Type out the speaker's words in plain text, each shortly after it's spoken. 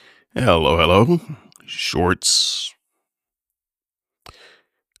Hello, hello. Shorts.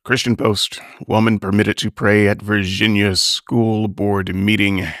 Christian Post. Woman permitted to pray at Virginia school board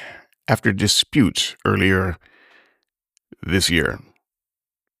meeting after dispute earlier this year.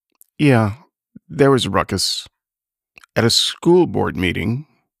 Yeah, there was a ruckus at a school board meeting,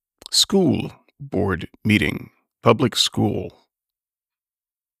 public school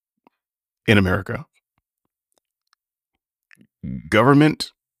in America.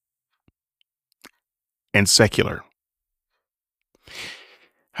 Government and secular.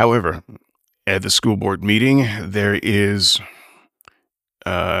 However, at the school board meeting, there is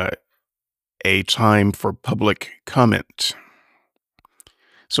uh, a time for public comment.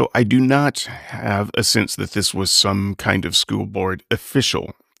 So I do not have a sense that this was some kind of school board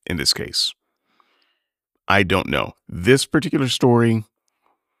official in this case. I don't know. This particular story,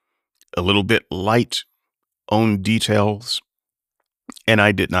 a little bit light on details, and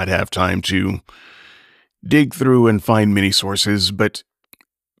I did not have time to dig through and find many sources, but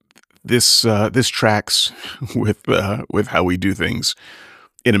this tracks with how we do things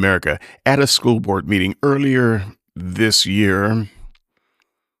in America. At a school board meeting earlier this year,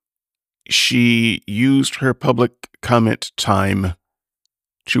 she used her public comment time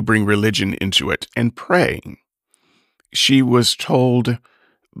to bring religion into it and pray. She was told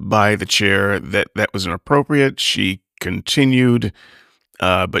by the chair that that was inappropriate. She continued,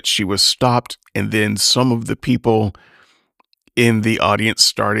 but she was stopped. And then some of the people in the audience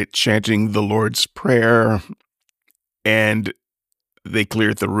started chanting the Lord's Prayer and they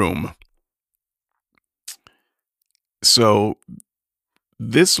cleared the room. So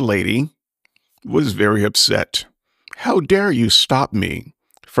this lady was very upset. How dare you stop me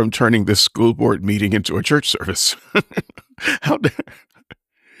from turning this school board meeting into a church service? how, da-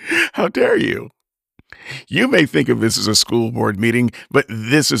 how dare you? You may think of this as a school board meeting, but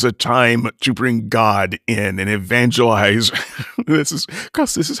this is a time to bring God in and evangelize. This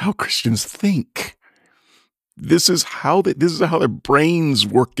is how Christians think. This is how their brains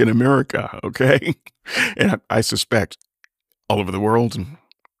work in America, okay? And I suspect all over the world.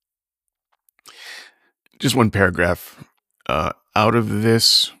 Just one paragraph out of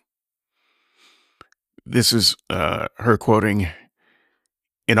this. This is her quoting.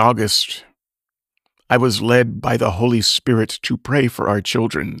 In August, I was led by the Holy Spirit to pray for our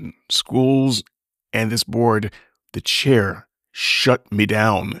children, schools, and this board. The chair shut me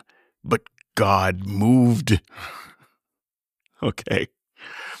down, but God moved. Okay.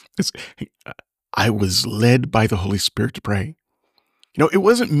 It's- I was led by the Holy Spirit to pray. It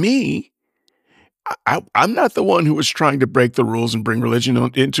wasn't me. I'm not the one who was trying to break the rules and bring religion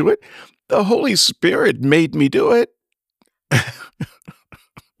into it. The Holy Spirit made me do it.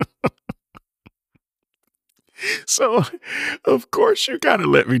 So, of course, you got to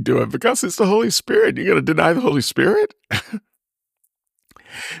let me do it because it's the Holy Spirit. You're going to deny the Holy Spirit?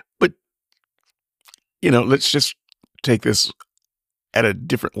 But, let's just take this at a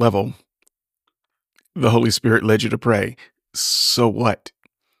different level. The Holy Spirit led you to pray. So what?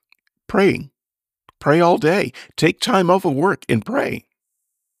 Praying. Pray all day. Take time off of work and pray.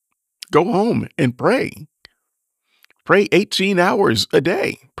 Go home and pray. Pray 18 hours a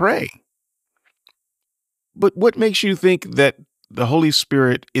day. Pray. But what makes you think that the Holy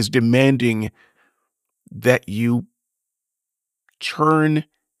Spirit is demanding that you turn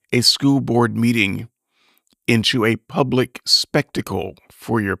a school board meeting into a public spectacle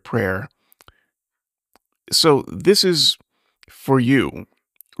for your prayer? So this is for you,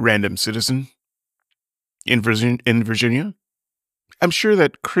 random citizen in Virginia. I'm sure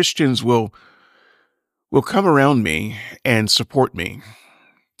that Christians will come around me and support me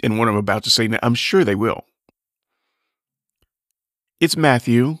in what I'm about to say now. I'm sure they will. It's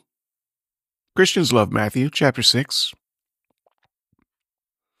Matthew. Christians love Matthew, chapter 6.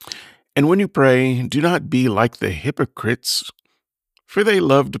 And when you pray, do not be like the hypocrites, for they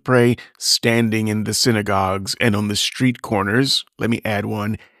love to pray standing in the synagogues and on the street corners. Let me add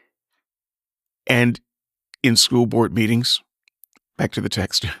one. And in school board meetings. Back to the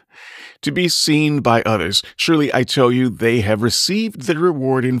text. To be seen by others. Surely I tell you, they have received the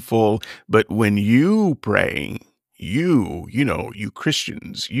reward in full. But when you pray, you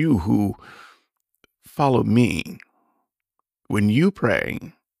Christians, you who follow me, when you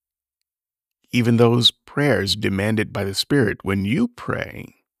pray, even those prayers demanded by the Spirit, when you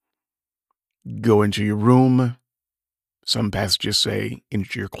pray, go into your room. Some passages say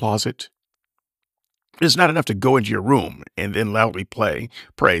into your closet. It's not enough to go into your room and then loudly pray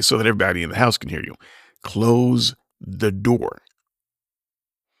so that everybody in the house can hear you. Close the door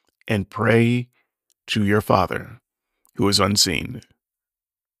and pray to your Father who is unseen.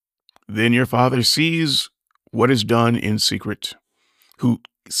 then your Father sees what is done in secret, who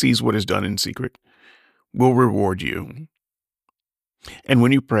sees what is done in secret, will reward you. And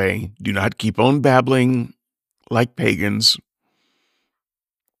when you pray, do not keep on babbling like pagans,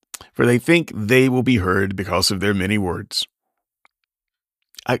 for they think they will be heard because of their many words.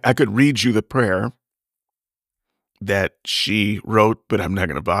 I could read you the prayer that she wrote, but I'm not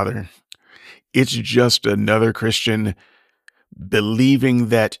going to bother. It's just another Christian believing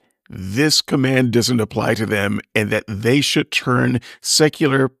that this command doesn't apply to them and that they should turn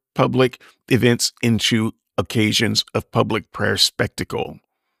secular public events into occasions of public prayer spectacle.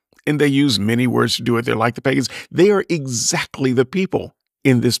 And they use many words to do it. They're like the pagans. They are exactly the people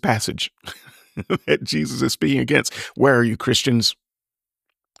in this passage that Jesus is speaking against. Where are you, Christians?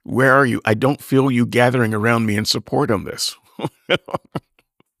 Where are you? I don't feel you gathering around me in support on this.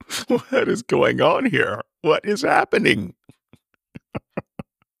 What is going on here? What is happening?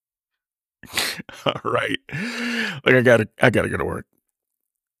 All right. Like I gotta go to work.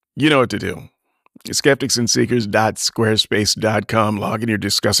 You know what to do. Skepticsandseekers.squarespace.com. Log in your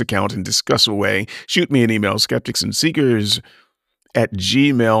Discuss account and discuss away. Shoot me an email,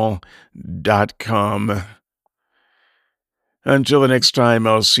 skepticsandseekers@gmail.com. Until the next time,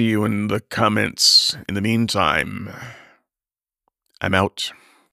 I'll see you in the comments. In the meantime, I'm out.